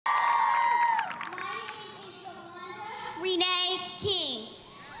King,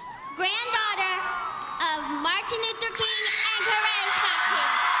 granddaughter of Martin Luther King and Coretta Scott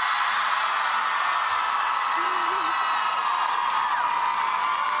King.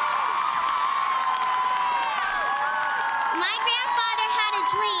 My grandfather had a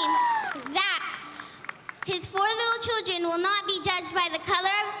dream that his 4 little children will not be judged by the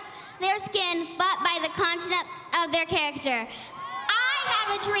color of their skin, but by the content of their character. I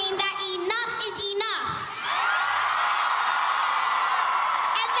have a dream that enough is enough.